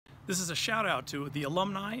This is a shout out to the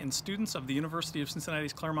alumni and students of the University of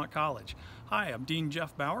Cincinnati's Clermont College. Hi, I'm Dean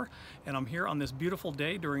Jeff Bauer, and I'm here on this beautiful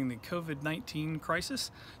day during the COVID-19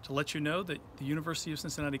 crisis to let you know that the University of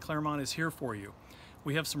Cincinnati Clermont is here for you.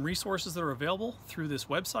 We have some resources that are available through this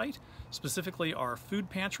website, specifically our food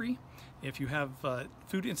pantry. If you have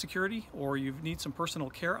food insecurity or you need some personal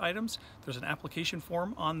care items, there's an application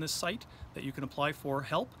form on this site that you can apply for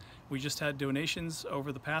help. We just had donations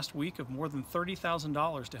over the past week of more than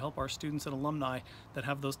 $30,000 to help our students and alumni that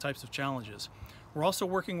have those types of challenges. We're also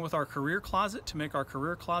working with our career closet to make our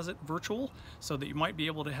career closet virtual so that you might be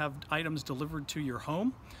able to have items delivered to your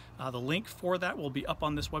home. The link for that will be up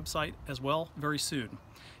on this website as well very soon.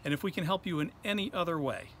 And if we can help you in any other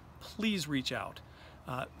way, please reach out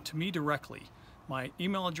to me directly. My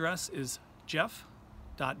email address is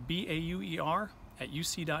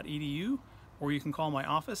jeff.bauer@uc.edu, or you can call my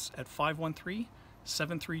office at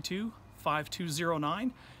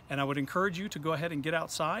 513-732-5209. And I would encourage you to go ahead and get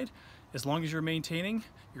outside as long as you're maintaining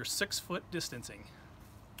your 6-foot distancing.